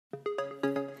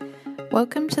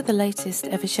Welcome to the latest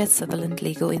Evershed Sutherland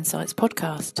Legal Insights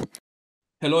podcast.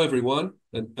 Hello, everyone,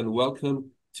 and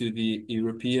welcome to the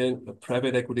European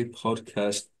Private Equity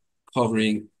podcast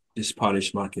covering the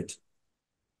Spanish market.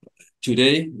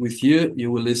 Today, with you,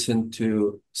 you will listen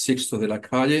to Sixto de la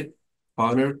Calle,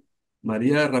 partner,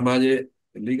 Maria Ramalle,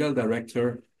 legal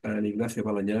director, and Ignacio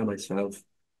Balañá, myself,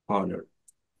 partner.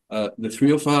 The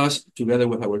three of us, together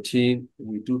with our team,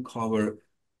 we do cover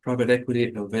private equity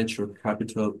and venture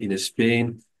capital in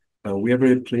Spain. We are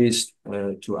very pleased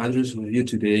to address with you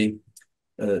today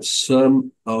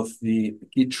some of the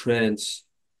key trends,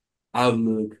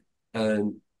 outlook,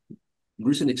 and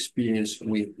recent experience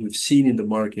we've seen in the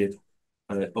market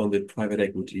on the private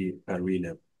equity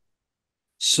arena.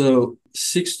 So,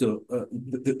 Sixto,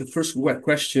 the first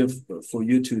question for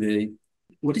you today,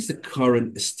 what is the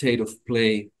current state of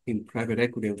play in private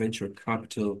equity and venture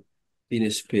capital in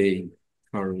Spain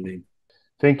currently?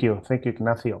 Thank you,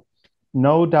 Ignacio.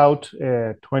 No doubt,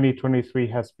 2023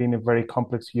 has been a very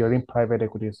complex year in private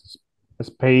equity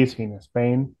space in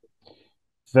Spain.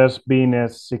 There's been a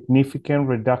significant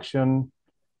reduction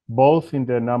both in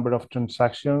the number of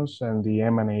transactions and the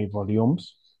M&A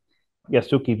volumes. Just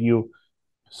to give you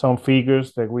some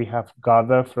figures that we have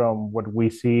gathered from what we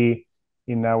see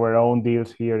in our own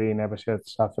deals here in Evershed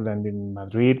Sutherland in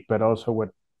Madrid, but also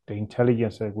what the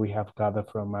intelligence that we have gathered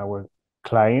from our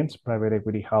clients, private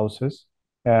equity houses.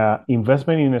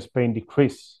 Investment in Spain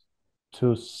decreased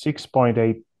to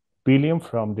 6.8 billion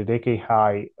from the decade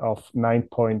high of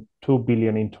 9.2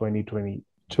 billion in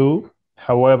 2022.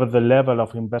 However, the level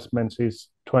of investments is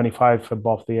 25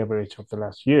 above the average of the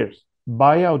last years.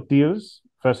 Buyout deals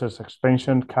versus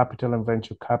expansion capital and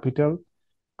venture capital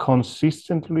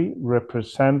consistently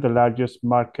represent the largest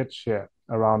market share,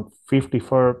 around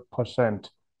 54%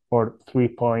 or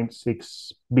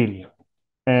 3.6 billion.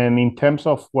 And in terms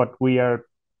of what we are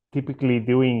typically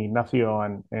doing, Ignacio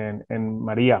and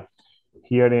Maria,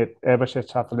 here at Evershed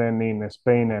Sutherland in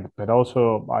Spain, but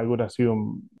also I would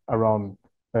assume around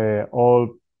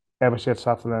all Evershed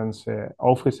Sutherland's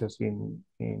offices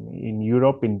in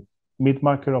Europe in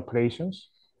mid-market operations,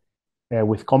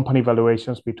 with company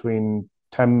valuations between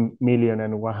 10 million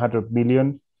and 100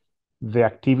 million, the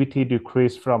activity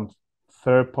decreased from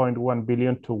 3.1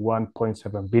 billion to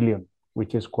 1.7 billion,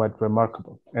 which is quite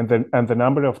remarkable. And the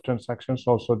number of transactions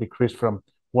also decreased from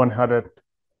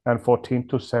 114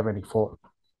 to 74.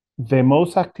 The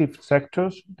most active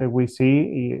sectors that we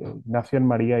see, Ignacio and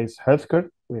Maria, is healthcare,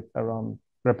 with around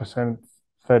represent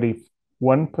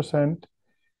 31%,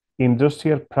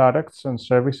 industrial products and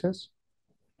services,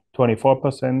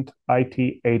 24%,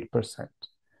 IT, 8%.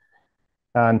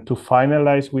 And to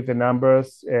finalize with the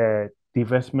numbers,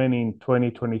 divestment in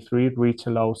 2023 reached a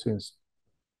low since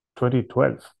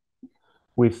 2012,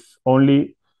 with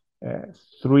only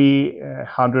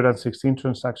 316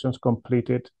 transactions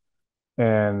completed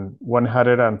and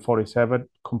 147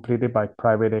 completed by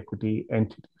private equity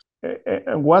entities.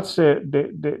 What's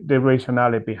the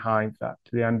rationale behind that?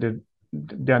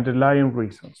 The underlying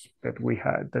reasons that we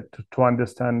had to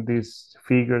understand these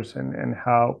figures and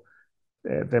how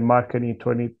the market in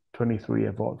 2023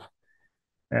 evolved.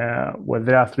 Well,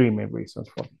 there are three main reasons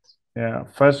for this.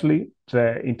 Firstly,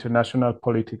 the international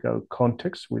political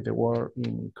context with the war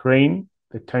in Ukraine,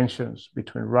 the tensions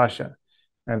between Russia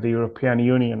and the European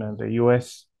Union and the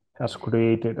US has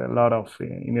created a lot of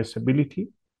instability.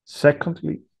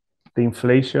 Secondly, the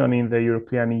inflation in the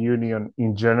European Union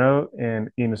in general and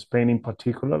in Spain in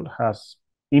particular has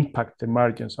impacted the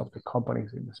margins of the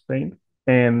companies in Spain.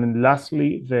 And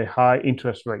lastly, the high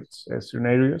interest rates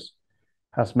scenarios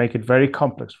has made it very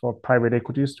complex for private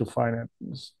equities to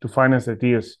finance the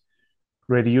deals,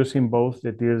 reducing both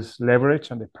the deal's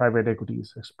leverage and the private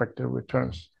equity's expected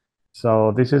returns.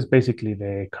 So this is basically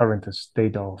the current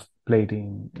state of play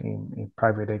in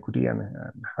private equity and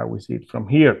how we see it from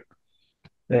here.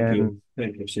 Thank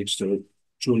you, Sixto.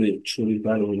 Truly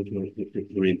valuable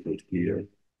your input here.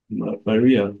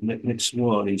 Maria, next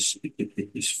one is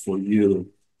for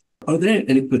you. Are there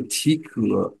any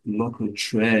particular local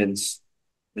trends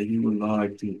that you would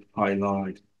like to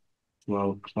highlight to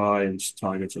our clients,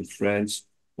 targets, and friends?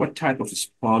 What type of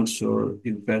sponsor,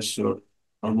 investor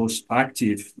are most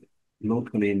active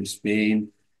locally in Spain?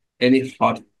 Any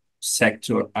hot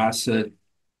sector asset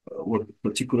or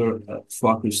particular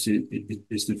focus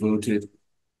is devoted?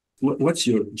 What's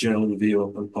your general view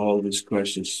on all these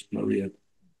questions, Maria?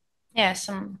 Yes,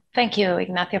 thank you,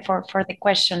 Ignacio, for the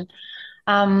question.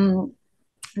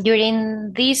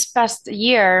 During this past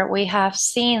year, we have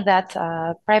seen that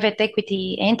private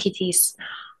equity entities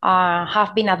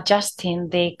have been adjusting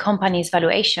the company's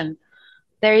valuation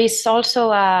There is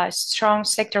also a strong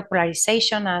sector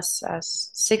polarization, as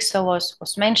Sixto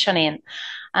was mentioning,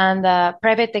 and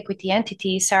private equity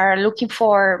entities are looking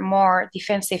for more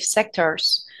defensive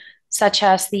sectors, such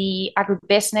as the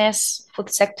agribusiness, food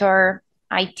sector,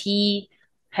 IT,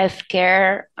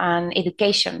 healthcare, and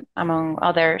education, among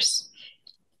others.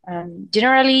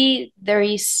 Generally, there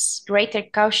is greater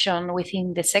caution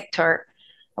within the sector,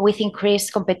 with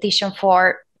increased competition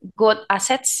for good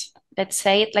assets, let's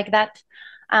say it like that,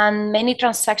 and many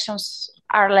transactions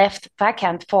are left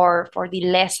vacant for the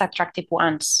less attractive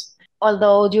ones.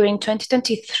 Although during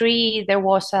 2023, there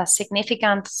was a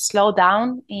significant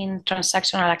slowdown in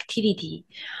transactional activity,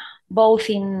 both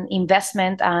in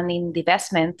investment and in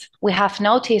divestment, we have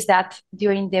noticed that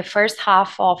during the first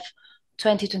half of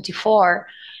 2024,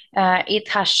 it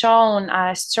has shown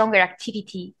a stronger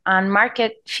activity and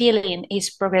market feeling is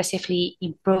progressively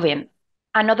improving.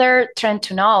 Another trend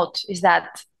to note is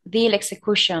that deal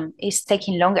execution is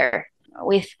taking longer,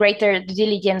 with greater due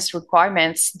diligence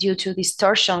requirements due to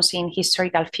distortions in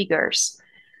historical figures.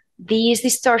 These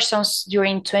distortions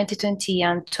during 2020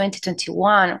 and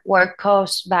 2021 were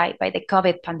caused by the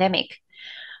COVID pandemic,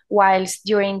 whilst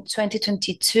during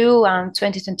 2022 and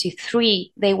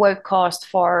 2023, they were caused,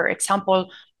 for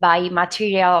example, by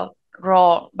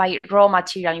raw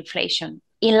material inflation.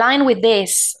 In line with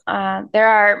this, there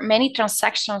are many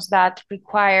transactions that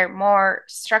require more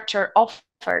structured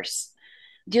offers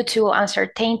due to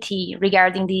uncertainty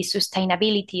regarding the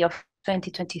sustainability of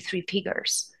 2023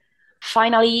 figures.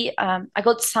 Finally, a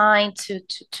good sign to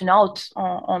note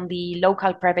on the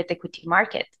local private equity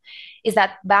market is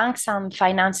that banks and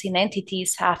financing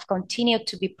entities have continued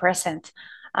to be present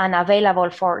and available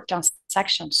for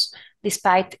transactions,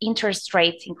 despite interest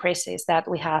rate increases that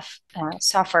we have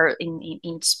suffered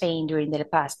in Spain during the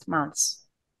past months.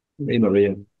 Hey,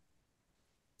 Maria,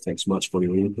 thanks much for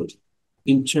your input.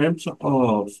 In terms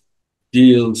of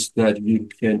deals that you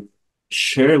can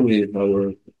share with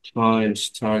our clients,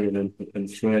 target,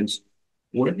 and friends,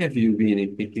 where have you been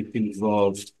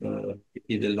involved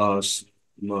in the last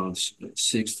months,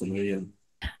 Sixto, Maria?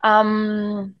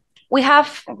 We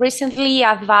have recently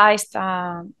advised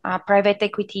a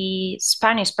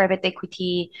Spanish private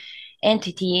equity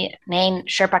entity named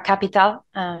Sherpa Capital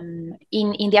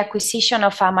in the acquisition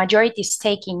of a majority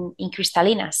stake in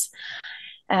Cristalinas.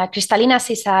 Cristalinas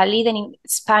is a leading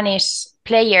Spanish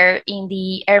player in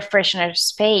the air freshener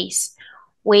space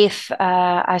with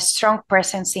a strong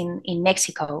presence in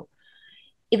Mexico.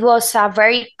 It was a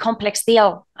very complex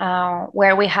deal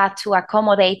where we had to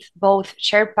accommodate both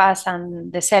Sherpas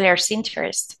and the seller's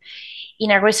interest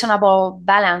in a reasonable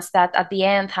balance that at the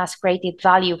end has created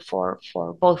value for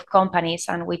both companies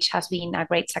and which has been a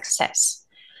great success.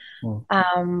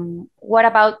 What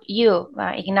about you,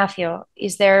 Ignacio?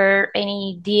 Is there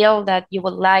any deal that you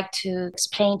would like to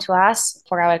explain to us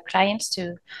for our clients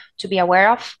to be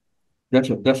aware of?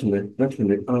 Definitely.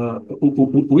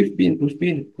 We've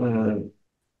been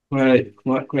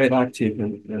quite active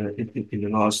in the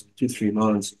last 2-3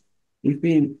 months. We've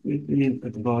been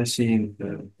advising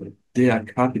Dea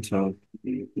Capital,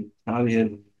 the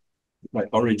Italian by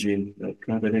origin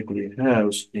private equity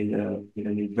house, in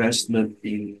an investment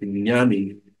in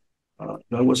Miami.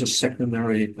 That was a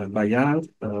secondary buyout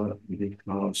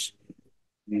because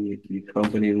the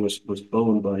company was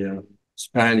owned by a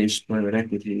Spanish private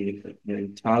equity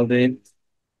named Talde.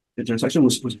 The transaction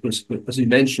was, as you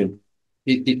mentioned,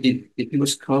 it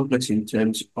was complex in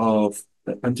terms of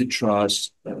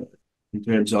antitrust, in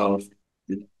terms of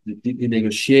the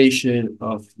negotiation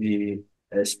of the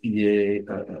SPA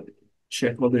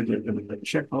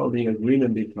shareholding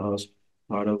agreement, because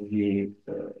part of the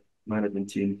management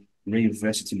team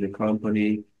reinvested in the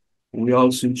company. We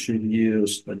also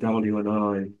introduced a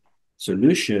W&I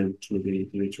solution to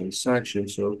the transaction.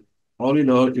 So all in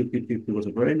all, it was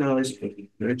a very nice,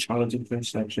 very challenging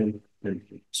transaction, and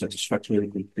satisfactorily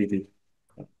completed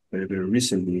very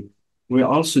recently. We're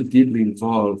also deeply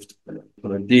involved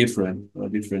on a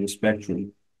different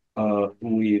spectrum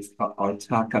with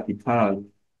Arta Capital,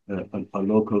 a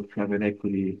local private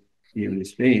equity here in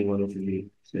Spain, one of the,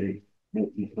 say,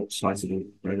 most sizable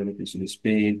private equities in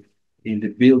Spain, in the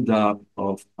build-up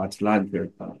of Atlanta.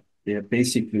 They have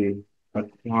basically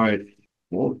acquired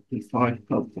 4 to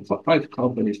 5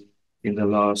 companies in the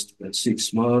last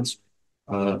 6 months.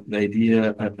 The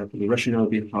idea, the rationale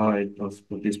behind of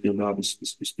this build-up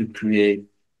is to create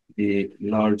the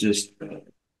largest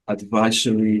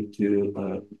advisory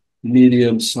to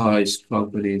medium-sized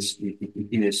companies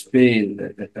in Spain,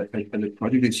 and the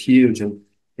project is huge and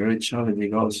very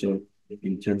challenging also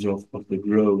in terms of the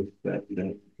growth,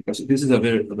 because this is a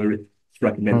very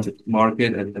fragmented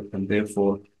market, and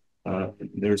therefore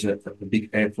there's a big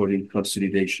effort in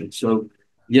consolidation. So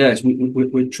yes,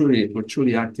 we're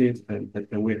truly active, and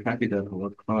we're happy that our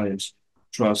clients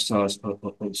trust us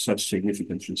on such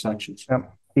significant transactions.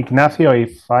 Ignacio,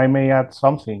 if I may add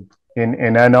something,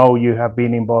 and I know you have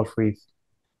been involved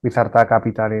with Arta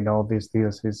Capital in all these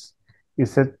deals, is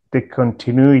it the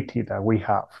continuity that we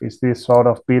have? Is this sort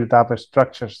of built-up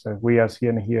structures that we are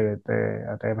seeing here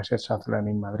at FSH Sutherland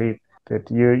in Madrid, that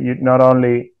you not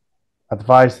only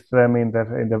advise them in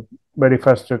the very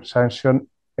first transaction,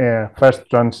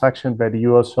 but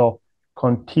you also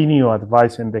continue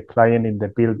advising the client in the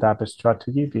build-up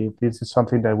strategy. This is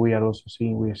something that we are also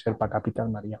seeing with Sherpa Capital,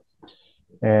 Maria.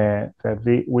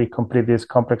 That we complete this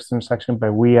complex transaction,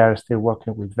 but we are still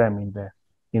working with them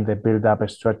in the build-up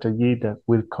strategy that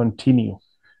will continue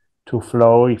to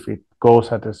flow if it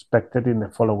goes as expected in the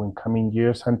following coming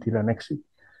years until an exit,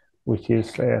 which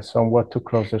is somewhat to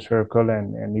close the circle,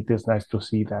 and it is nice to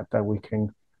see that we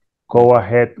can go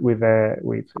ahead with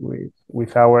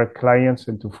our clients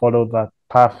and to follow that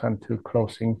path until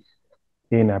closing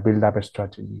in a build-up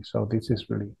strategy. So this is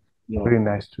really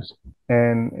nice to see.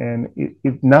 And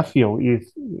Ignacio,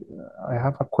 I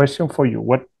have a question for you.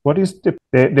 What is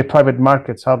the private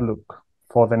markets outlook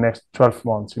for the next 12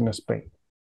 months in Spain?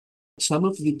 Some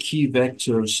of the key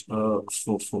vectors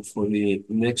for the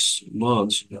next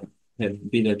months have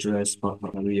been addressed by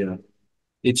Maria.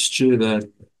 It's true that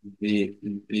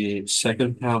the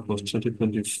second half of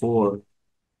 2024,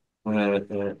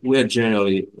 we are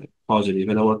generally positive,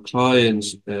 and our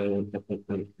clients,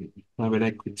 private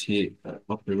equity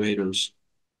operators,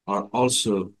 are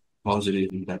also positive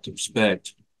in that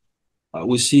respect.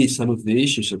 We see some of the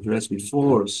issues addressed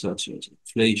before, such as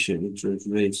inflation, interest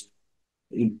rates,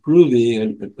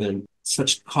 improving, and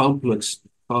such complex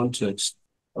context,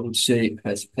 I would say,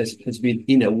 has been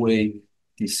in a way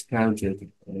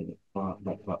discounted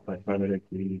by private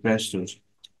equity investors.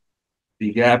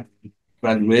 The gap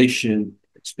valuation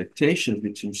expectations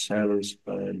between sellers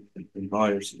and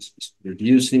buyers is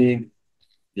reducing.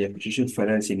 The acquisition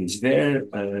financing is there,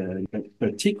 and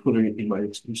particularly in my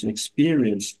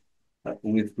experience,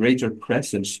 with greater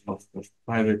presence of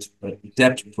private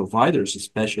debt providers,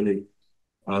 especially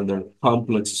under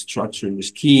complex structuring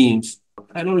schemes.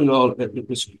 And all in all,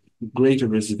 there's greater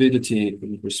visibility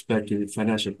with respect to the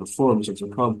financial performance of the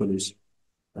companies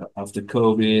after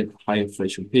COVID, high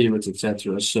inflation periods,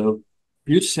 etc. So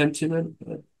good sentiment,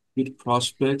 good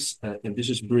prospects, and this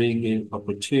is bringing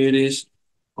opportunities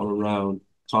all around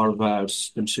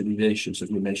carve-outs, consolidations, as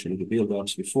we mentioned in the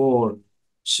build-ups before.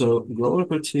 So growth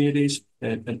opportunities,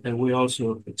 and we're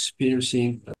also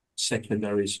experiencing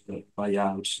secondaries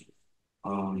buyouts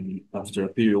after a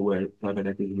period where private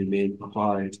equity remained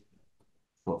quiet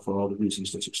for all the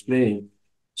reasons that's explained.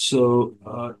 So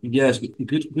yes,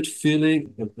 good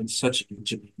feeling and such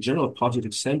general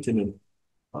positive sentiment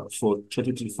for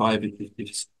 2025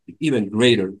 is even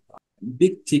greater.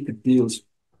 Big ticket deals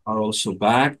are also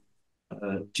back.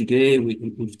 Today,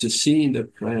 we've just seen the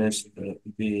press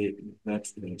that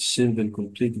Cinven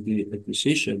completed the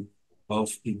acquisition of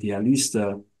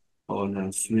Idealista on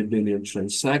a 3 billion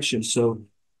transaction. So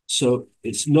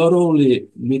it's not only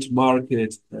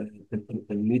mid-market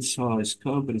and mid-sized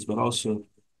companies, but also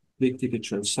big ticket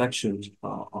transactions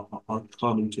are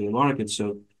coming to the market.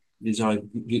 So these are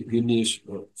good news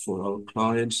for our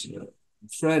clients,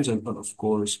 friends, and of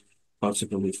course,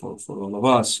 consequently for all of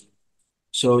us.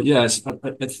 So yes,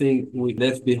 I think we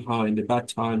left behind the bad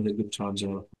times, the good times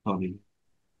are coming.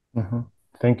 Mm-hmm.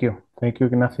 Thank you,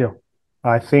 Ignacio.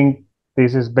 I think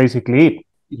this is basically it.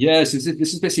 Yes, this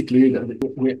is basically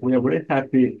it. We are very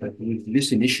happy with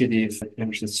this initiative at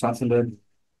FSH Sutherland.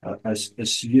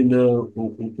 As you know,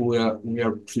 we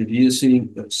are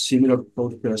producing a similar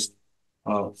podcast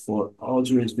for all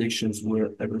jurisdictions where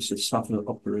FSH Sutherland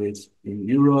operates in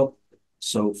Europe.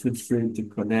 So feel free to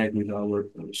connect with our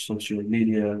social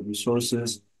media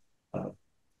resources.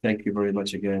 Thank you very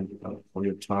much again for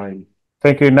your time.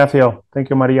 Thank you, Ignacio. Thank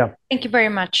you, Maria. Thank you very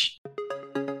much.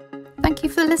 Thank you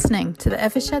for listening to the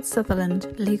FSH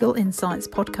Sutherland Legal Insights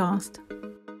podcast.